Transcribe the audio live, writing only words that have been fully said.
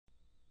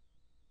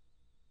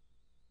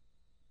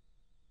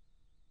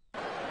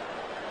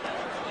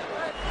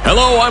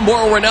Hello, I'm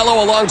Mauro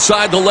Ranallo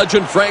alongside the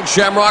legend Frank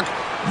Shamrock.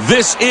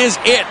 This is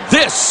it.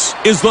 This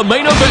is the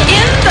main event.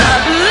 In the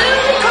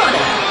blue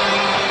corner,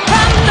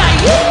 from the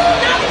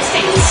United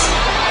States,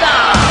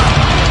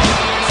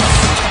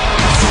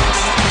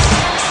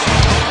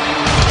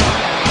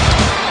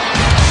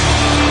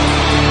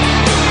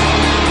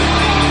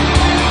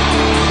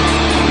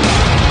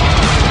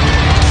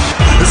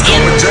 It's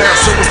going down,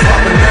 so it's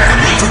popping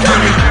now.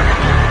 Forgive me.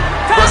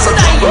 Press I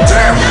drop them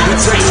down.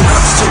 It takes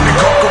guts to be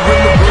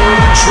conquering the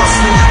world.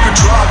 Trust me, you can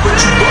try, but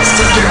you bust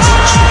and can't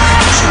touch me.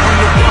 Put you in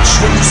the rush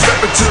when you step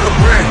into the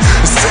ring.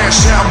 It's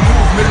Sandshine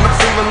movement, I'm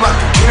feeling like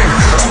a king.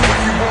 So if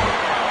you want.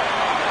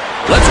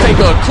 Let's take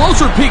a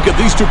closer peek at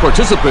these two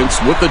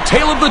participants with the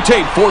tail of the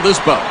tape for this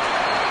bout.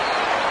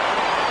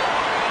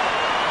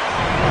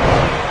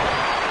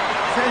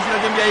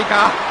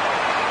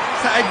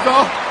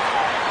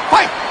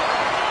 Fight!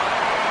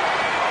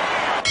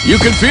 You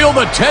can feel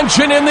the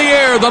tension in the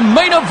air. The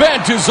main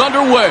event is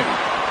underway.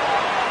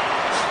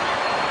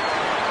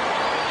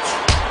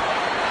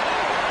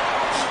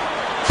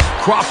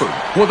 Crawford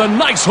with a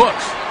nice hook.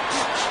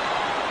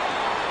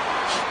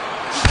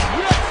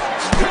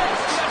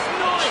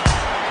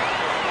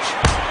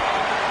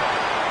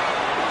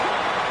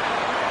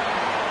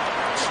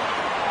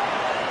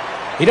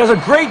 He does a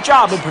great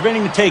job of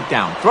preventing the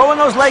takedown, throwing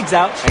those legs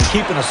out and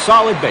keeping a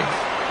solid base.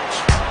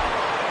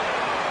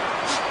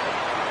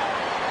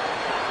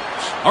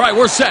 All right,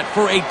 we're set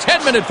for a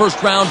 10-minute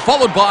first round,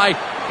 followed by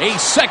a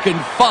second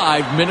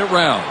 5-minute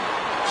round.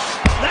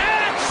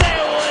 That's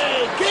it,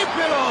 way. Keep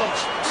it up.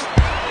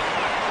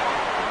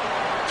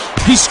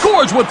 He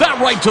scores with that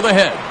right to the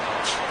head.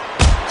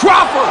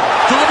 Crawford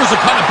delivers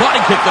a kind of body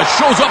kick that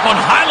shows up on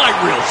highlight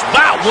reels.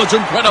 That was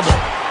incredible.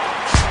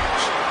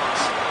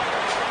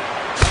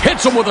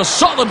 Hits him with a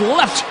solid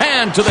left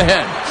hand to the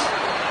head.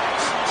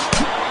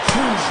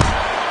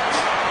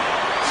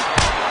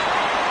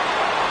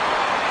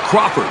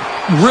 Crawford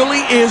really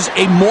is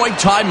a Muay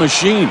Thai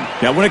machine.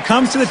 Now, when it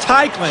comes to the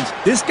Thai clinch,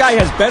 this guy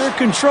has better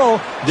control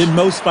than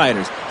most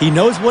fighters. He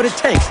knows what it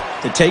takes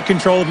to take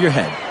control of your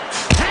head.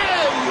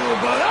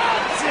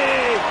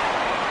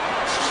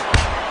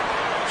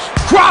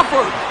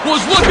 Crawford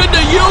was looking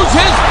to use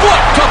his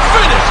foot to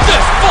finish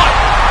this fight.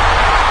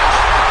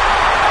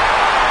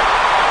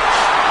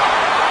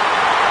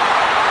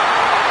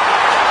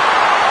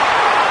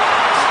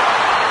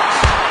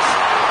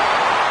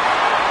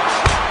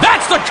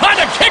 That's the kind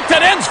of kick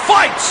that ends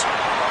fights.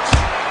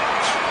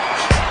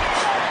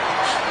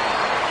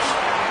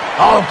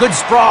 Oh, good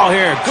sprawl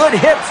here. Good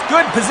hips,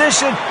 good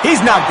position.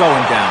 He's not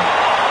going down.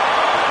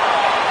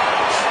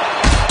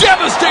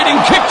 Devastating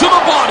kick to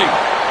the body.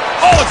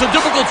 Oh, it's a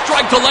difficult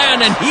strike to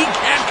land, and he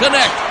can't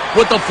connect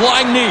with the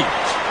flying knee.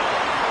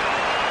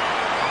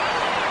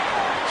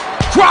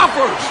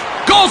 Crawford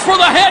goes for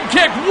the head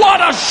kick.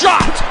 What a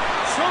shot!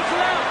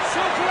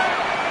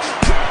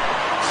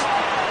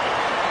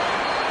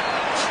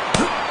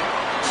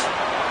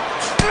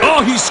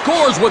 Oh, he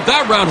scores with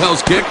that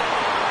roundhouse kick.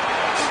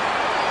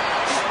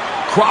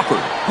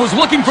 Crawford was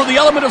looking for the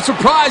element of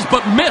surprise,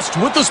 but missed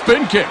with the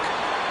spin kick.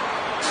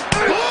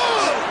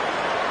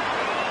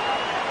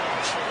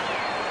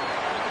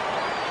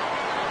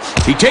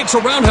 He takes a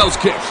roundhouse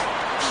kick.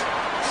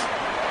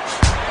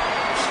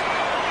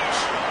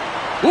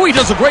 Ooh, he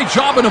does a great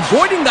job in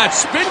avoiding that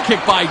spin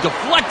kick by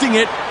deflecting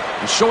it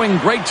and showing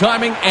great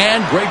timing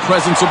and great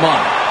presence of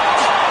mind.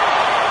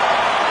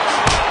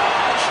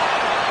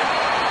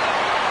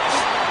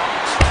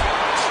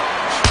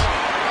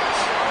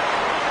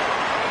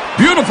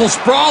 Beautiful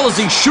sprawl as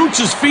he shoots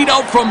his feet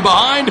out from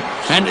behind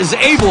and is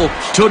able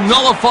to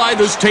nullify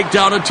this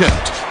takedown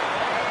attempt.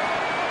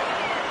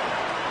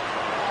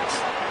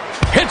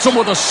 Hits him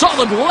with a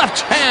solid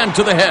left hand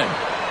to the head.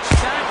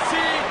 That's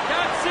it.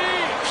 That's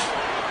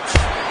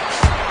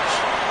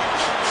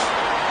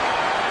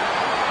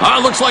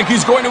it. Looks like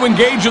he's going to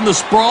engage in the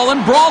sprawl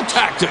and brawl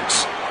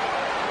tactics.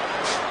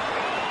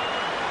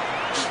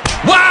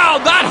 Wow,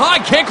 that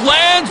high kick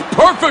lands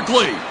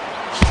perfectly.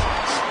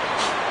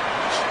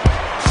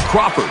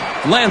 Crawford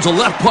lands a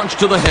left punch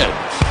to the head.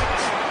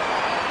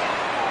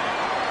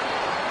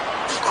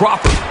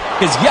 Crawford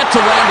has yet to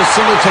land a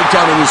single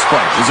takedown in this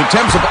fight. His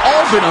attempts have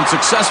all been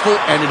unsuccessful,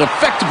 and it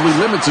effectively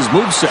limits his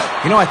moveset.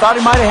 You know, I thought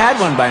he might have had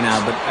one by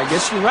now, but I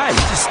guess you're right.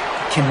 He just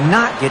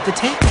cannot get the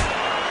takedown.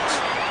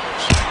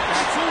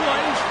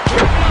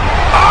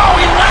 Oh,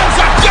 he lands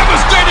a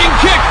devastating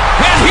kick,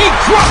 and he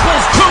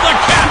crumples to the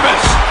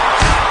canvas.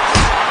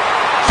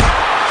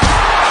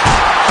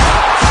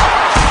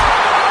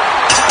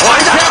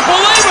 I can't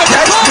believe it!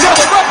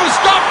 The ref has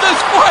stopped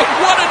this fight!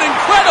 What an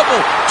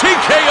incredible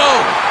TKO!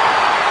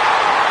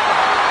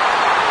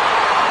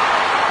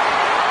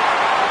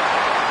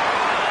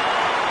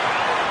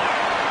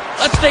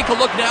 Let's take a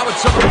look now at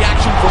some of the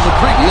action from the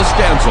previous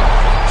stanza.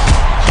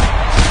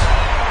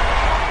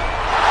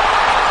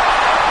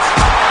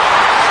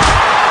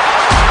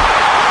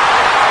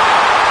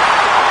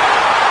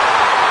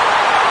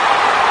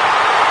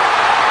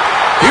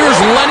 Here's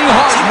Lenny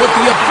Hart with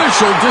the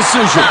official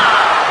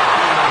decision.